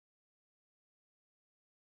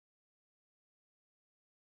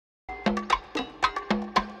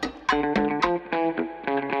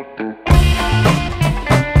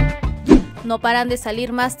No paran de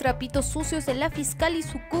salir más trapitos sucios de la fiscal y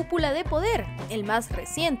su cúpula de poder. El más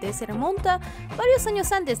reciente se remonta varios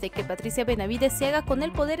años antes de que Patricia Benavides se haga con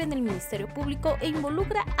el poder en el Ministerio Público e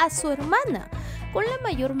involucra a su hermana con la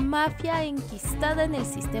mayor mafia enquistada en el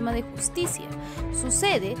sistema de justicia.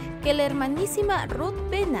 Sucede que la hermanísima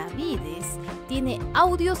Benavides tiene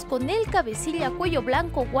audios con el cabecilla cuello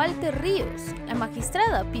blanco Walter Ríos. La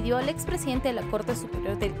magistrada pidió al expresidente de la Corte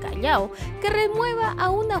Superior del Callao que remueva a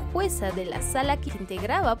una jueza de la sala que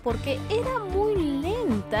integraba porque era muy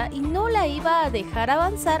lenta y no la iba a dejar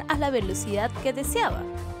avanzar a la velocidad que deseaba.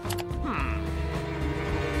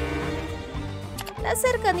 La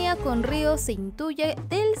cercanía con Ríos se intuye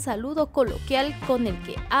del saludo coloquial con el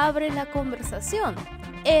que abre la conversación.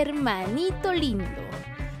 Hermanito lindo.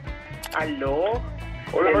 ¿Aló?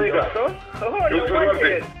 Hola, Mónica. Hola,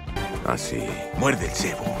 Walter. Ah, sí. Muerde el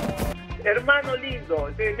cebo. Hermano lindo,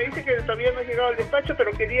 me dice que todavía no ha llegado al despacho,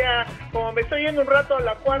 pero quería, como me estoy yendo un rato a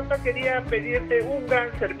la cuarta, quería pedirte un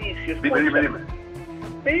gran servicio. Dime.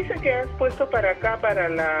 Me dice que has puesto para acá, para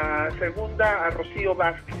la segunda, a Rocío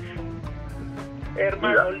Vázquez.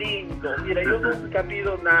 Hermano lindo, mira, yo nunca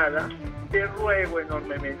pido nada, te ruego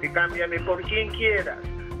enormemente, cámbiame por quien quieras,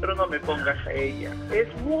 pero no me pongas a ella.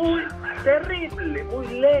 Es muy terrible, muy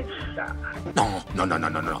lenta.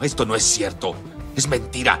 No, esto no es cierto. Es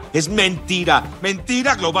mentira,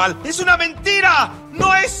 mentira global, es una mentira,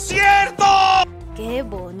 no es cierto. ¡Qué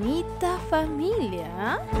bonita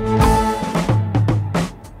familia!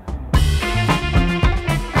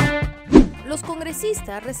 Los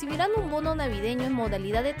congresistas recibirán un bono navideño en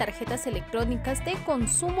modalidad de tarjetas electrónicas de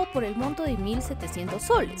consumo por el monto de 1.700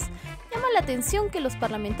 soles. Llama la atención que los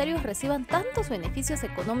parlamentarios reciban tantos beneficios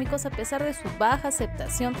económicos a pesar de su baja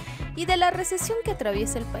aceptación y de la recesión que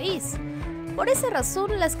atraviesa el país. Por esa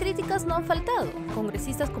razón, las críticas no han faltado.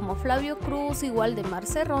 Congresistas como Flavio Cruz y Waldemar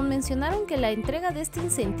Cerrón mencionaron que la entrega de este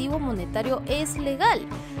incentivo monetario es legal,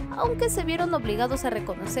 aunque se vieron obligados a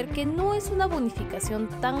reconocer que no es una bonificación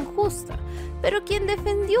tan justa. Pero quien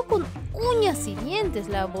defendió con uñas y dientes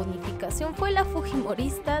la bonificación fue la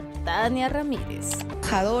fujimorista Tania Ramírez.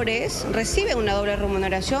 Trabajadores reciben una doble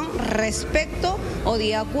remuneración respecto o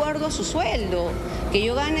de acuerdo a su sueldo. Que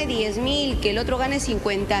yo gane 10.000, que el otro gane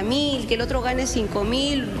 50.000, que el otro gane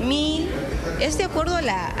 5.000, 1.000. Es de acuerdo a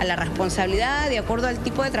la responsabilidad, de acuerdo al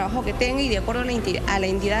tipo de trabajo que tenga y de acuerdo a la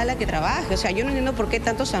entidad a la que trabaje. O sea, yo no entiendo por qué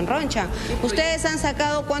tanto se enronchan. ¿Ustedes han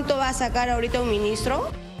sacado cuánto va a sacar ahorita un ministro?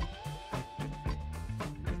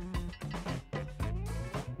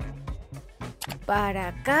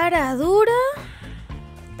 Para cara dura,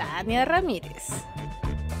 Tania Ramírez.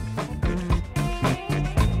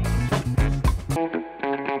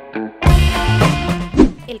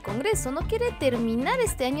 El Congreso no quiere terminar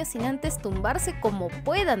este año sin antes tumbarse como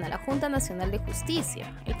puedan a la Junta Nacional de Justica.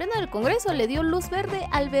 El Pleno del Congreso le dio luz verde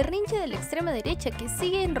al berrinche de la extrema derecha que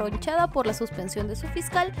sigue enronchada por la suspensión de su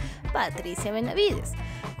fiscal, Patricia Benavides.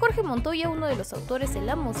 Jorge Montoya, uno de los autores de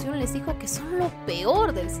la moción, les dijo que son lo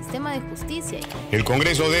peor del sistema de justicia. ¿El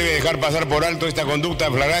Congreso debe dejar pasar por alto esta conducta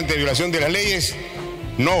flagrante de violación de las leyes?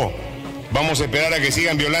 No. Vamos a esperar a que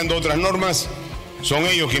sigan violando otras normas. Son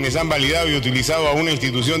ellos quienes han validado y utilizado a una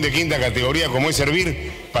institución de quinta categoría como es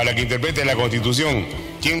Servir para que interprete la Constitución.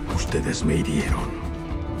 Ustedes me hirieron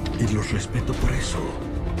y los respeto por eso.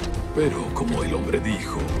 Pero como el hombre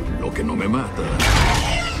dijo, lo que no me mata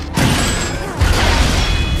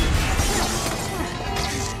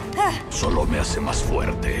solo me hace más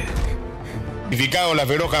fuerte. Justificado la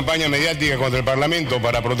feroz campaña mediática contra el Parlamento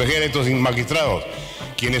para proteger a estos magistrados,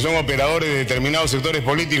 quienes son operadores de determinados sectores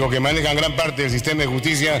políticos que manejan gran parte del sistema de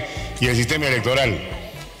justicia y el sistema electoral.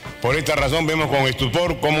 Por esta razón vemos con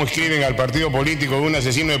estupor cómo inscriben al partido político de un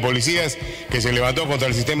asesino de policías que se levantó contra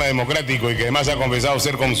el sistema democrático y que además ha confesado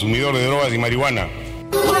ser consumidor de drogas y marihuana.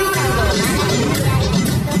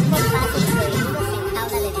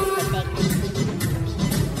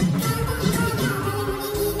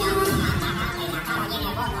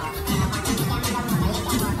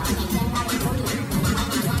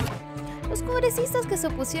 Los congresistas que se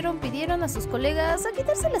opusieron pidieron a sus colegas a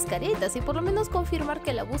quitarse las caretas y por lo menos confirmar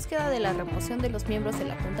que la búsqueda de la remoción de los miembros de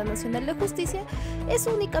la Junta Nacional de Justicia es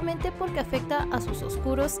únicamente porque afecta a sus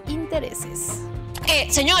oscuros intereses.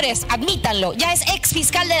 Señores, admítanlo, ya es ex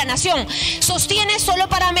fiscal de la Nación. Sostiene solo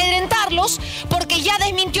para amedrentarlos porque ya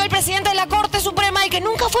desmintió el presidente de la Corte Suprema de que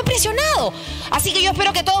nunca fue presionado. Así que yo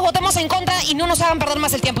espero que todos votemos en contra y no nos hagan perder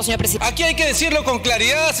más el tiempo, señor presidente. Aquí hay que decirlo con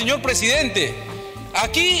claridad, señor presidente.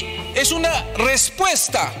 Aquí es una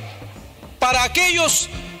respuesta para aquellos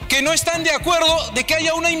que no están de acuerdo de que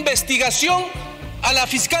haya una investigación a la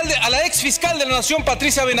ex fiscal de la Nación,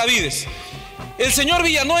 Patricia Benavides. El señor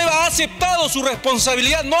Villanueva ha aceptado su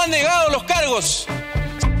responsabilidad, no ha negado los cargos.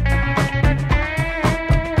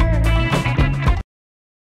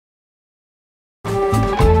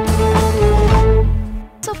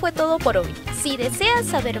 Eso fue todo por hoy. Si deseas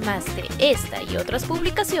saber más de esta y otras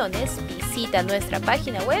publicaciones, visita nuestra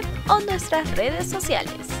página web o nuestras redes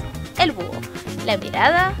sociales. El Búho, la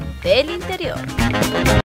mirada del interior.